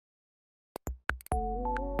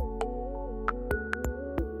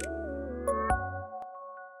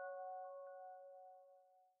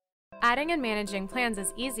Adding and managing plans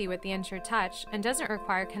is easy with the Ensure Touch and doesn't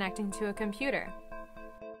require connecting to a computer.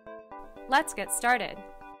 Let's get started.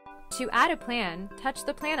 To add a plan, touch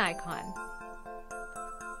the plan icon.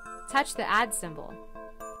 Touch the Add symbol.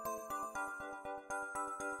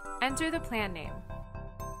 Enter the plan name.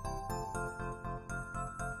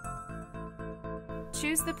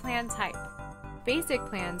 Choose the plan type. Basic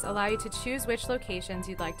plans allow you to choose which locations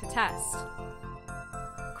you'd like to test.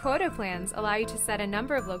 Quota plans allow you to set a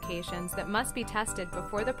number of locations that must be tested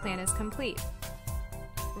before the plan is complete.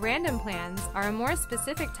 Random plans are a more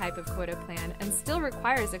specific type of quota plan and still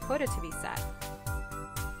requires a quota to be set.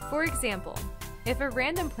 For example, if a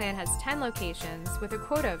random plan has 10 locations with a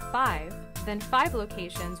quota of 5, then 5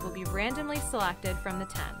 locations will be randomly selected from the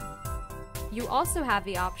 10. You also have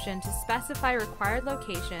the option to specify required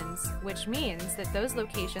locations, which means that those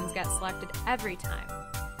locations get selected every time.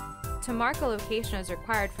 To mark a location as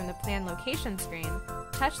required from the plan location screen,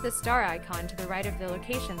 touch the star icon to the right of the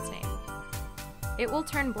location's name. It will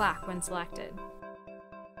turn black when selected.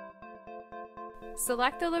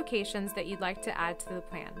 Select the locations that you'd like to add to the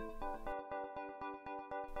plan.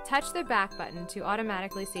 Touch the back button to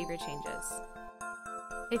automatically save your changes.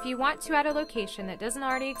 If you want to add a location that doesn't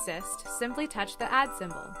already exist, simply touch the Add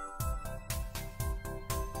symbol.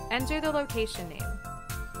 Enter the location name.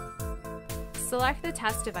 Select the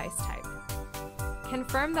test device type.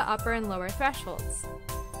 Confirm the upper and lower thresholds.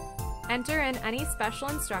 Enter in any special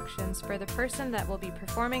instructions for the person that will be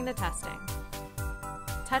performing the testing.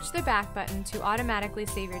 Touch the back button to automatically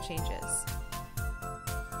save your changes.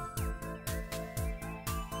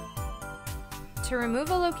 To remove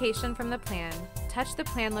a location from the plan, touch the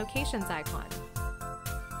plan locations icon.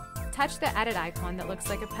 Touch the edit icon that looks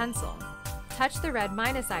like a pencil. Touch the red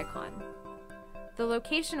minus icon. The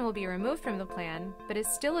location will be removed from the plan, but is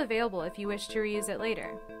still available if you wish to reuse it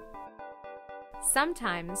later.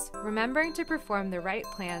 Sometimes, remembering to perform the right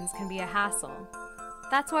plans can be a hassle.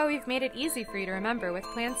 That's why we've made it easy for you to remember with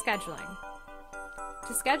plan scheduling.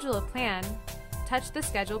 To schedule a plan, touch the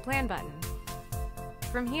Schedule Plan button.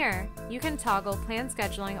 From here, you can toggle plan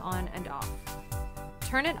scheduling on and off.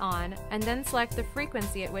 Turn it on, and then select the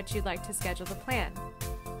frequency at which you'd like to schedule the plan.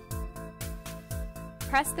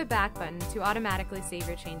 Press the back button to automatically save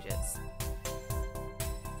your changes.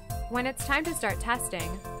 When it's time to start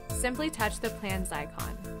testing, simply touch the Plans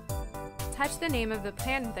icon. Touch the name of the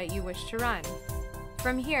plan that you wish to run.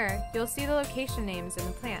 From here, you'll see the location names in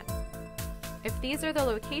the plan. If these are the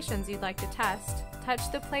locations you'd like to test,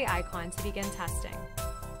 touch the Play icon to begin testing.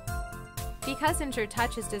 Because Ensure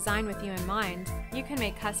Touch is designed with you in mind, you can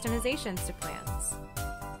make customizations to plans.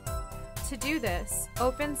 To do this,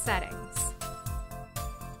 open Settings.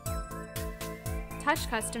 Touch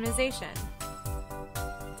Customization.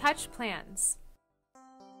 Touch Plans.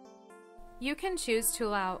 You can choose to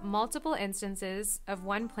allow multiple instances of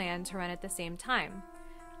one plan to run at the same time.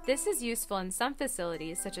 This is useful in some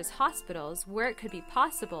facilities, such as hospitals, where it could be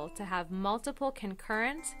possible to have multiple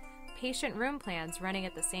concurrent patient room plans running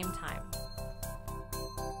at the same time.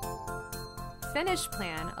 Finish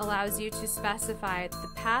Plan allows you to specify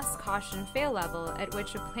the pass, caution, fail level at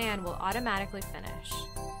which a plan will automatically finish.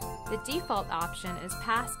 The default option is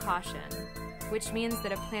Pass Caution, which means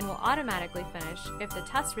that a plan will automatically finish if the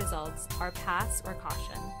test results are Pass or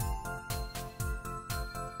Caution.